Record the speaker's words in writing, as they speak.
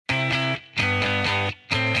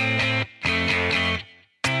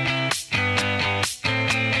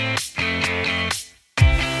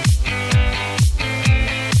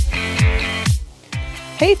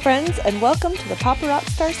Hey friends, and welcome to the Papa Rock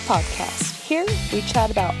Stars podcast. Here we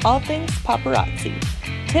chat about all things paparazzi.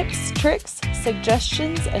 Tips, tricks,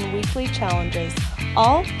 suggestions, and weekly challenges.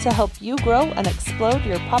 All to help you grow and explode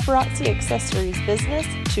your paparazzi accessories business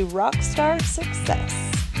to rock star success.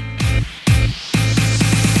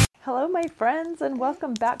 Hello my friends, and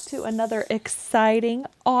welcome back to another exciting,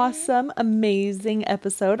 awesome, amazing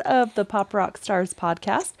episode of the Papa Rock Stars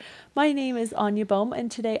podcast. My name is Anya Bohm,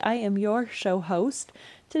 and today I am your show host.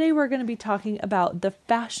 Today we're going to be talking about the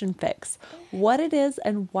Fashion Fix, what it is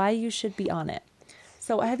and why you should be on it.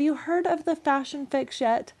 So have you heard of the Fashion Fix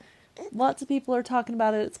yet? Lots of people are talking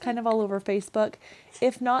about it. It's kind of all over Facebook.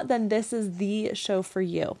 If not, then this is the show for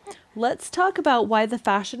you. Let's talk about why the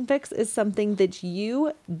Fashion Fix is something that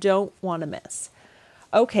you don't want to miss.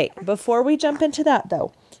 Okay, before we jump into that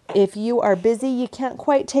though, if you are busy, you can't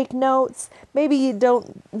quite take notes, maybe you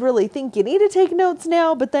don't really think you need to take notes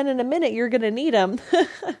now, but then in a minute you're going to need them,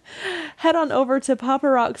 head on over to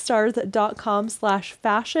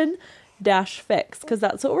paparockstars.com/fashion-fix, because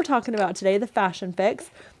that's what we're talking about today, the Fashion Fix.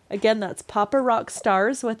 Again, that's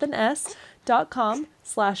paparockstars with an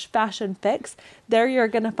S.com/fashion-fix. There you're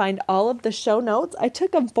going to find all of the show notes. I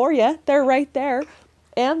took them for you. They're right there.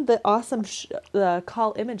 And the awesome the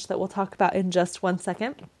call image that we'll talk about in just 1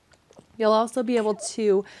 second. You'll also be able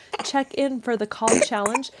to check in for the call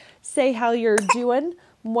challenge, say how you're doing,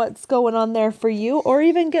 what's going on there for you, or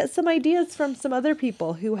even get some ideas from some other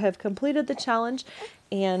people who have completed the challenge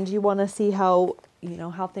and you want to see how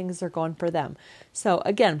things are going for them. So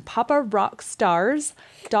again,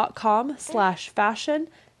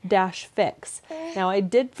 paparockstars.com/fashion-fix. Now I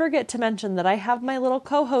did forget to mention that I have my little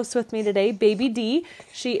co-host with me today, Baby D.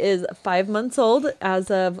 She is 5 months old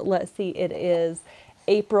as of, it is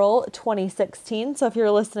April 2016. So if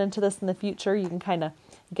you're listening to this in the future, you can kind of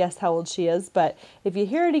guess how old she is. But if you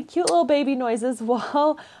hear any cute little baby noises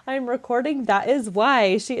while I'm recording, that is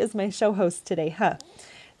why she is my show host today, huh?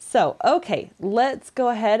 So, okay, let's go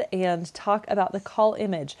ahead and talk about the call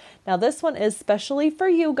image. Now, this one is specially for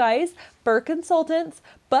you guys, for consultants,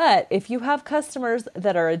 but if you have customers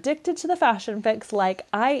that are addicted to the Fashion Fix like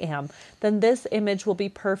I am, then this image will be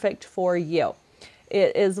perfect for you.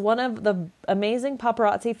 It is one of the amazing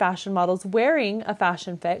paparazzi fashion models wearing a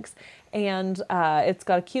Fashion Fix, and it's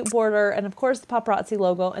got a cute border and, of course, the paparazzi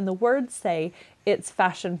logo, and the words say it's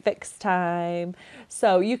Fashion Fix time.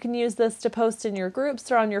 So you can use this to post in your groups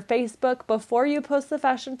or on your Facebook before you post the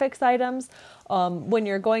Fashion Fix items, when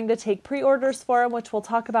you're going to take pre-orders for them, which we'll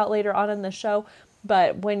talk about later on in the show.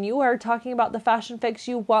 But when you are talking about the Fashion Fix,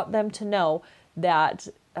 you want them to know that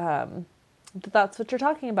that's what you're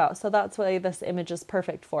talking about. So that's why this image is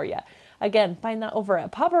perfect for you. Again, find that over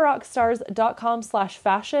at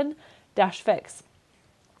paparockstars.com/fashion-fix.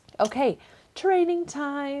 Okay, training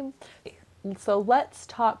time. So let's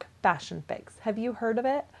talk Fashion Fix. Have you heard of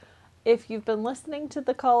it? If you've been listening to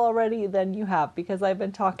the call already, then you have, because I've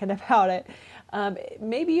been talking about it.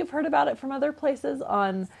 Maybe you've heard about it from other places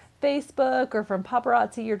on Facebook or from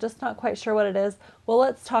paparazzi. You're just not quite sure what it is. Well,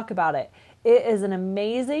 let's talk about it. It is an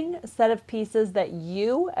amazing set of pieces that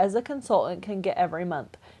you as a consultant can get every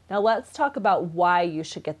month. Now let's talk about why you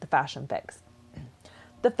should get the Fashion Fix.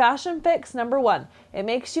 The Fashion Fix, number one, it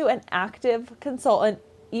makes you an active consultant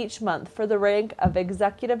each month for the rank of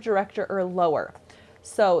executive director or lower.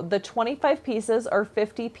 So the 25 pieces or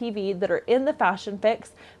 50 PV that are in the Fashion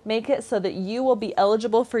Fix make it so that you will be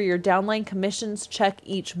eligible for your downline commissions check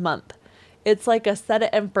each month. It's like a set it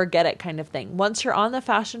and forget it kind of thing. Once you're on the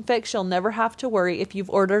Fashion Fix, you'll never have to worry if you've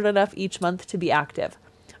ordered enough each month to be active.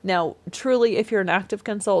 Now, truly, if you're an active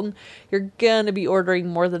consultant, you're going to be ordering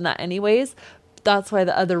more than that anyways. That's why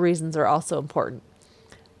the other reasons are also important.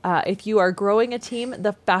 If you are growing a team,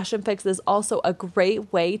 the Fashion Fix is also a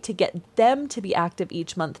great way to get them to be active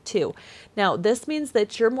each month too. Now, this means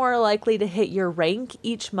that you're more likely to hit your rank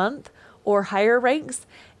each month or higher ranks,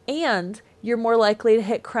 and you're more likely to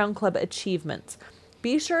hit Crown Club achievements.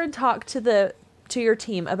 Be sure and talk to your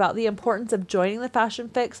team about the importance of joining the Fashion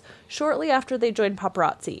Fix shortly after they join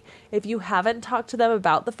paparazzi. If you haven't talked to them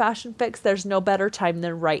about the Fashion Fix, there's no better time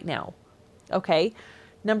than right now. Okay?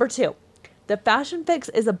 Number two. The Fashion Fix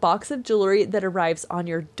is a box of jewelry that arrives on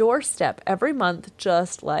your doorstep every month,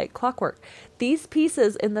 just like clockwork. These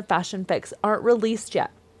pieces in the Fashion Fix aren't released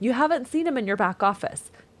yet. You haven't seen them in your back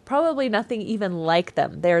office. Probably nothing even like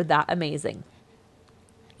them. They're that amazing.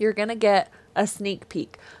 You're going to get a sneak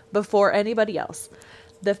peek before anybody else.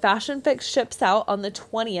 The Fashion Fix ships out on the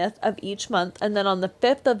 20th of each month, and then on the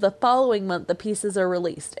 5th of the following month, the pieces are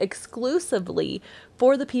released exclusively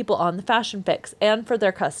for the people on the Fashion Fix and for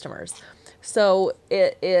their customers. So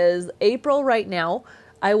it is April right now.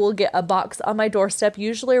 I will get a box on my doorstep,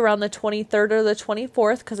 usually around the 23rd or the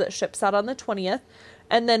 24th, because it ships out on the 20th.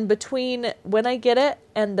 And then between when I get it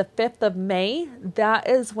and the 5th of May, that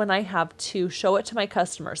is when I have to show it to my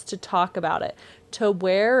customers, to talk about it, to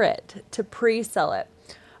wear it, to pre-sell it.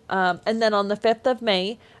 And then on the 5th of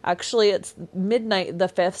May, actually it's midnight the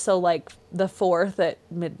 5th, so like the 4th at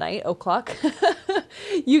midnight o'clock,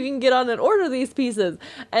 you can get on and order these pieces.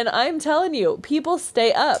 And I'm telling you, people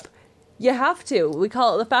stay up. You have to. We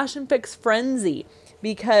call it the Fashion Fix Frenzy,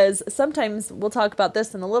 because sometimes, we'll talk about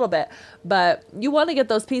this in a little bit, but you want to get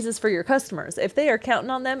those pieces for your customers. If they are counting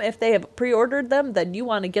on them, if they have pre-ordered them, then you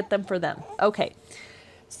want to get them for them. Okay.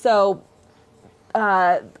 So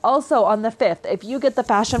also on the 5th, if you get the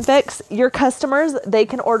Fashion Fix, your customers, they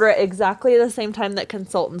can order it exactly the same time that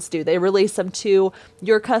consultants do. They release them to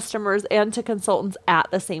your customers and to consultants at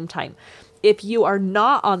the same time. If you are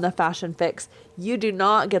not on the Fashion Fix, you do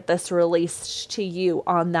not get this released to you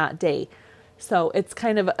on that day. So it's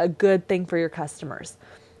kind of a good thing for your customers.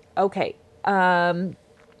 Okay.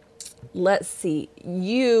 Let's see.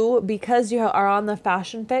 Because you are on the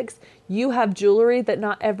Fashion Fix, you have jewelry that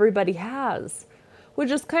not everybody has,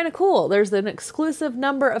 which is kind of cool. There's an exclusive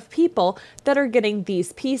number of people that are getting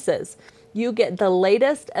these pieces. You get the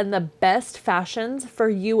latest and the best fashions for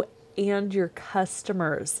you and your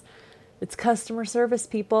customers. It's customer service,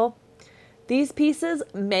 people. These pieces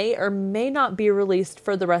may or may not be released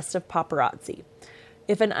for the rest of paparazzi.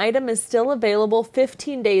 If an item is still available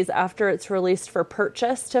 15 days after it's released for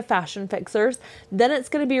purchase to fashion fixers, then it's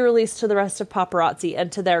going to be released to the rest of paparazzi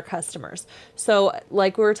and to their customers. So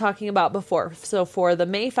like we were talking about before, so for the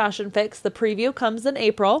May Fashion Fix, the preview comes in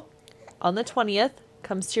April on the 20th,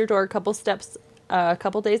 comes to your door a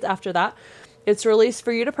couple days after that. It's released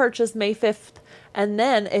for you to purchase May 5th. And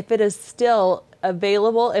then if it is still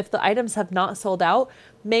available, if the items have not sold out,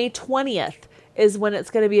 May 20th is when it's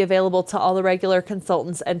going to be available to all the regular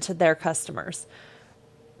consultants and to their customers.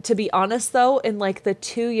 To be honest though, in like the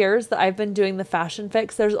 2 years that I've been doing the Fashion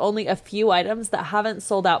Fix, there's only a few items that haven't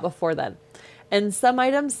sold out before then. And some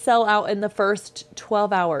items sell out in the first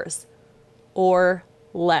 12 hours or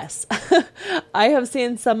less. I have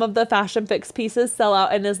seen some of the Fashion Fix pieces sell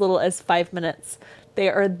out in as little as 5 minutes. They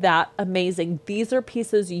are that amazing. These are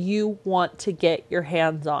pieces you want to get your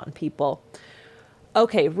hands on, people.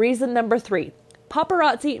 Okay, reason number 3.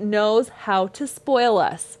 Paparazzi knows how to spoil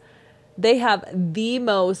us. They have the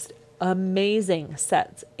most amazing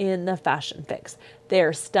sets in the Fashion Fix. They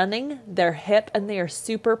are stunning, they're hip, and they are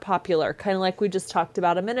super popular. Kind of like we just talked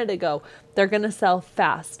about a minute ago. They're going to sell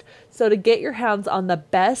fast. So to get your hands on the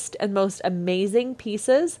best and most amazing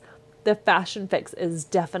pieces, the Fashion Fix is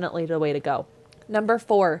definitely the way to go. Number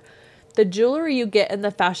 4, the jewelry you get in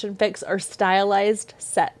the Fashion Fix are stylized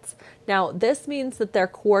sets. Now, this means that they're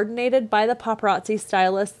coordinated by the paparazzi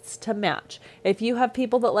stylists to match. If you have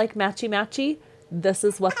people that like matchy-matchy, this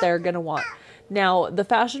is what they're going to want. Now, the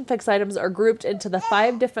Fashion Fix items are grouped into the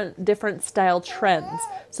 5 different style trends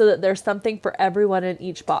so that there's something for everyone in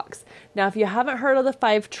each box. Now, if you haven't heard of the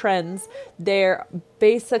 5 trends, they're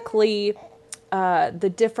basically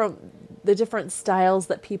the different styles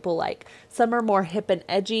that people like. Some are more hip and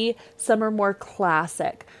edgy, some are more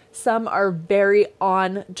classic. Some are very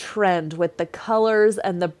on trend with the colors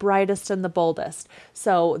and the brightest and the boldest.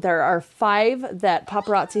 So there are 5 that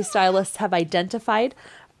paparazzi stylists have identified.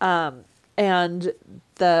 And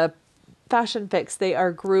the Fashion Fix, they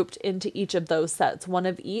are grouped into each of those sets, one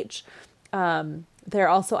of each. They're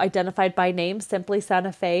also identified by name: Simply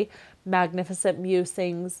Santa Fe, Magnificent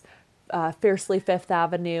Musings, Fiercely Fifth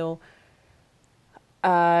Avenue.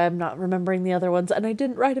 I'm not remembering the other ones, and I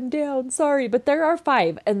didn't write them down, sorry, but there are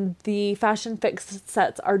 5, and the Fashion Fix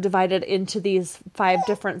sets are divided into these 5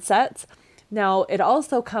 different sets. Now, it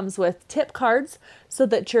also comes with tip cards so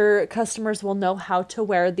that your customers will know how to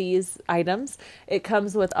wear these items. It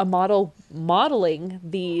comes with a model modeling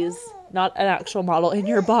these, not an actual model in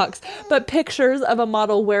your box, but pictures of a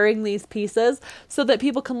model wearing these pieces so that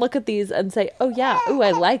people can look at these and say, oh yeah, ooh, I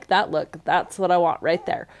like that look. That's what I want right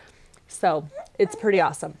there. So it's pretty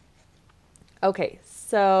awesome. Okay,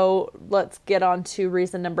 so let's get on to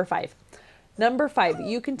reason number 5. Number 5,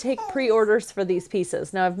 you can take pre-orders for these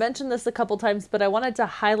pieces. Now, I've mentioned this a couple times, but I wanted to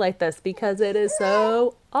highlight this because it is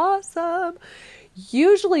so awesome.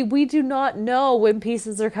 Usually, we do not know when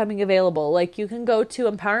pieces are coming available. Like, you can go to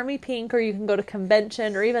Empower Me Pink, or you can go to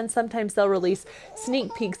convention, or even sometimes they'll release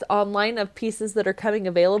sneak peeks online of pieces that are coming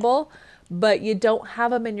available, but you don't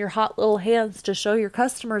have them in your hot little hands to show your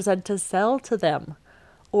customers and to sell to them,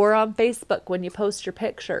 or on Facebook when you post your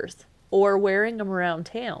pictures, or wearing them around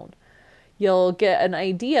town. You'll get an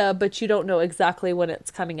idea, but you don't know exactly when it's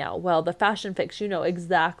coming out. Well, the Fashion Fix, you know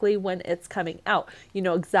exactly when it's coming out. You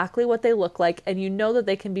know exactly what they look like, and you know that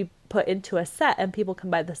they can be put into a set and people can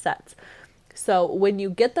buy the sets. So when you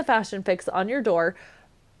get the Fashion Fix on your door,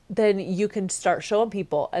 then you can start showing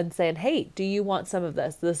people and saying, hey, do you want some of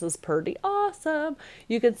this? This is pretty awesome.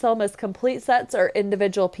 You can sell them as complete sets or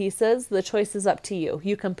individual pieces. The choice is up to you.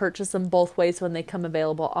 You can purchase them both ways when they come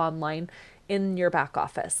available online in your back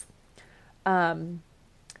office.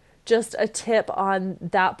 Just a tip on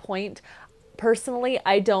that point. Personally,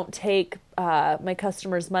 I don't take my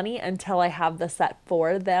customers' money until I have the set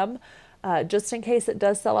for them. Just in case it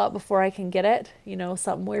does sell out before I can get it. You know,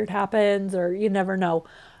 something weird happens or you never know.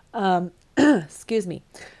 Excuse me.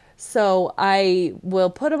 So I will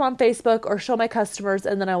put them on Facebook or show my customers,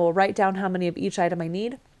 and then I will write down how many of each item I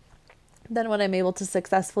need. Then when I'm able to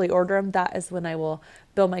successfully order them, that is when I will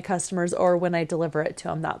bill my customers, or when I deliver it to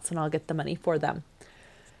them, that's when I'll get the money for them.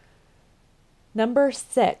 Number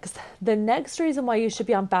 6, the next reason why you should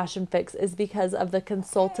be on Fashion Fix is because of the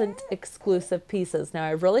consultant exclusive pieces. Now,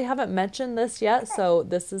 I really haven't mentioned this yet, so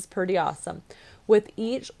this is pretty awesome. With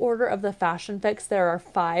each order of the Fashion Fix, there are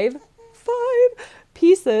five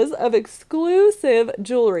pieces of exclusive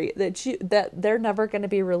jewelry that they're never going to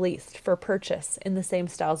be released for purchase in the same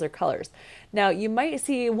styles or colors. Now, you might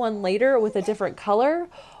see one later with a different color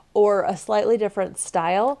or a slightly different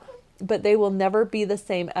style, but they will never be the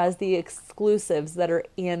same as the exclusives that are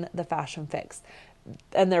in the Fashion Fix.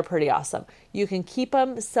 And they're pretty awesome. You can keep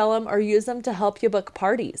them, sell them, or use them to help you book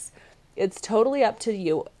parties. It's totally up to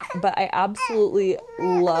you, but I absolutely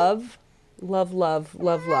love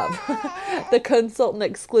the consultant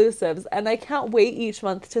exclusives, and I can't wait each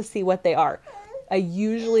month to see what they are. I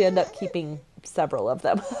usually end up keeping several of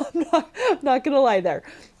them. I'm not gonna lie there.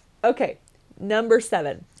 Okay, number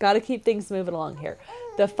 7. Got to keep things moving along here.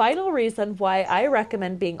 The final reason why I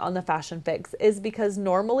recommend being on the Fashion Fix is because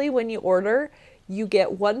normally when you order, you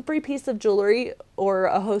get 1 free piece of jewelry, or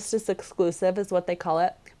a hostess exclusive is what they call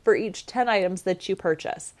it, for each 10 items that you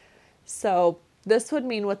purchase. So this would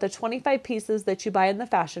mean with the 25 pieces that you buy in the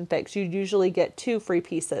Fashion Fix, you usually get 2 free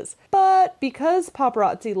pieces. But because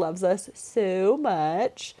Paparazzi loves us so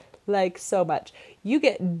much, you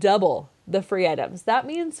get double the free items. That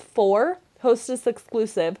means 4 hostess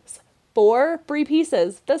exclusives, 4 free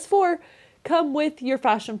pieces, that's 4, come with your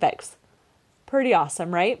Fashion Fix. Pretty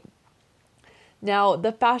awesome, right? Now,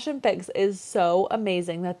 the Fashion Fix is so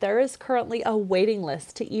amazing that there is currently a waiting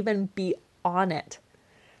list to even be on it.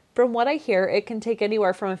 From what I hear, it can take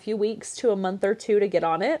anywhere from a few weeks to a month or 2 to get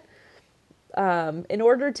on it. In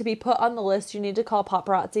order to be put on the list, you need to call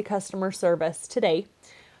Paparazzi customer service today.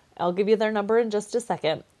 I'll give you their number in just a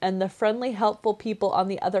second. And the friendly, helpful people on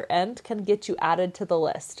the other end can get you added to the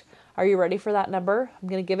list. Are you ready for that number? I'm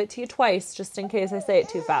going to give it to you twice, just in case I say it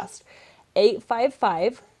too fast.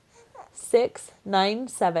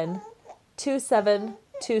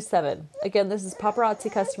 855-697-2727. Again, this is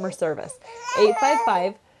Paparazzi customer service.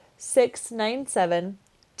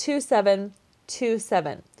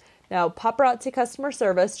 855-697-2727. Now, Paparazzi customer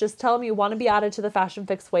service, just tell them you want to be added to the Fashion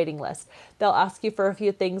Fix waiting list. They'll ask you for a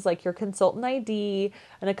few things like your consultant ID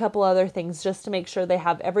and a couple other things just to make sure they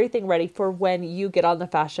have everything ready for when you get on the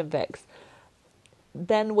Fashion Fix.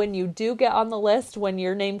 Then when you do get on the list, when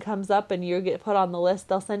your name comes up and you get put on the list,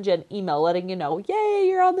 they'll send you an email letting you know, yay,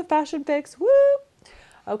 you're on the Fashion Fix, woo!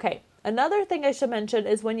 Okay, another thing I should mention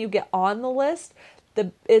is when you get on the list,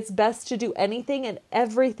 it's best to do anything and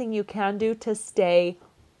everything you can do to stay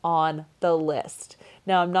on the list.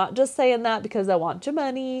 Now, I'm not just saying that because I want your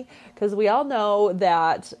money, because we all know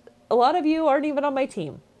that a lot of you aren't even on my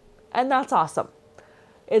team, and that's awesome.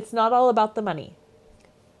 It's not all about the money.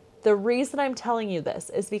 The reason I'm telling you this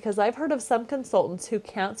is because I've heard of some consultants who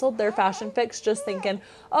canceled their Fashion Fix just thinking,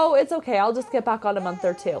 oh, it's okay, I'll just get back on a month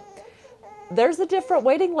or 2. There's a different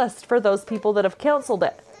waiting list for those people that have canceled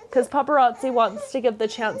it, because Paparazzi wants to give the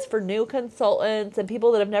chance for new consultants and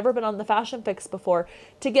people that have never been on the Fashion Fix before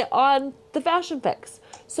to get on the Fashion Fix.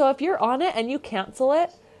 So if you're on it and you cancel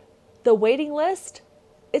it, the waiting list,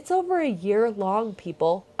 it's over a year long,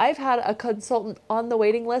 people. I've had a consultant on the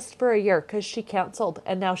waiting list for a year because she canceled,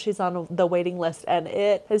 and now she's on the waiting list, and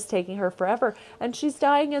it is taking her forever. And she's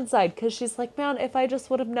dying inside because she's like, man, if I just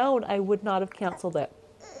would have known, I would not have canceled it.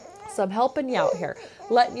 So I'm helping you out here,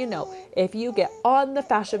 letting you know, if you get on the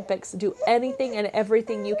Fashion Fix, do anything and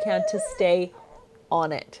everything you can to stay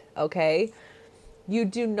on it, okay? You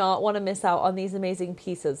do not want to miss out on these amazing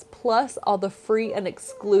pieces, plus all the free and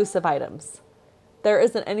exclusive items. There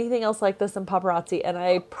isn't anything else like this in Paparazzi, and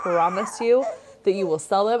I promise you that you will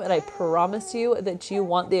sell them, and I promise you that you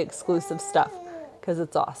want the exclusive stuff, because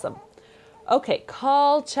it's awesome. Okay,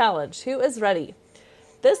 call challenge. Who is ready?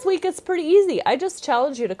 This week it's pretty easy. I just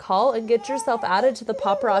challenge you to call and get yourself added to the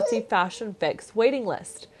Paparazzi Fashion Fix waiting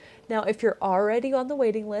list. Now, if you're already on the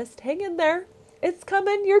waiting list, hang in there. It's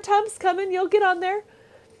coming. Your time's coming. You'll get on there.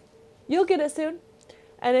 You'll get it soon.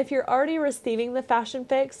 And if you're already receiving the Fashion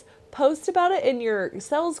Fix, post about it in your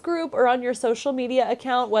sales group or on your social media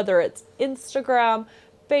account, whether it's Instagram,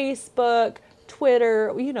 Facebook,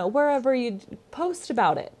 Twitter, wherever you post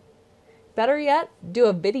about it. Better yet, do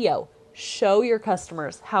a video. Show your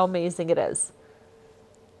customers how amazing it is.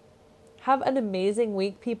 Have an amazing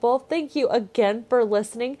week, people. Thank you again for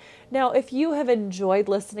listening. Now, if you have enjoyed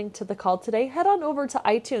listening to the call today, head on over to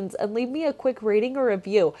iTunes and leave me a quick rating or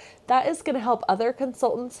review. That is going to help other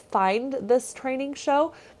consultants find this training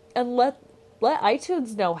show and let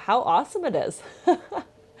iTunes know how awesome it is. A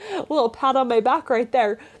little pat on my back right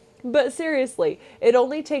there. But seriously, it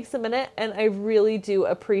only takes a minute and I really do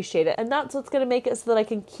appreciate it. And that's what's going to make it so that I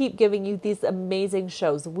can keep giving you these amazing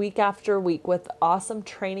shows week after week with awesome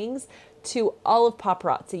trainings to all of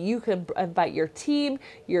Paparazzi. You can invite your team,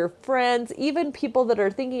 your friends, even people that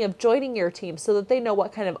are thinking of joining your team so that they know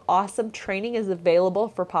what kind of awesome training is available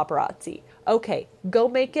for Paparazzi. Okay, go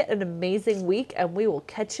make it an amazing week and we will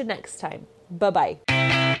catch you next time. Bye-bye.